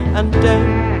and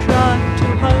don't try to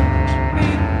hold me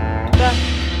back.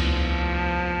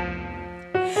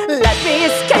 Let me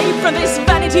escape from this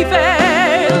Vanity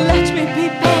Fair. Let me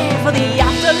prepare for the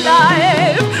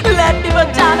afterlife. Let me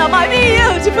put down all my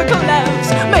beautiful clothes,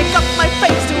 make up my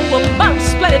face to a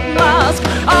most splendid mask.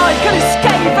 I can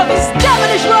escape from this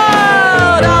devilish world.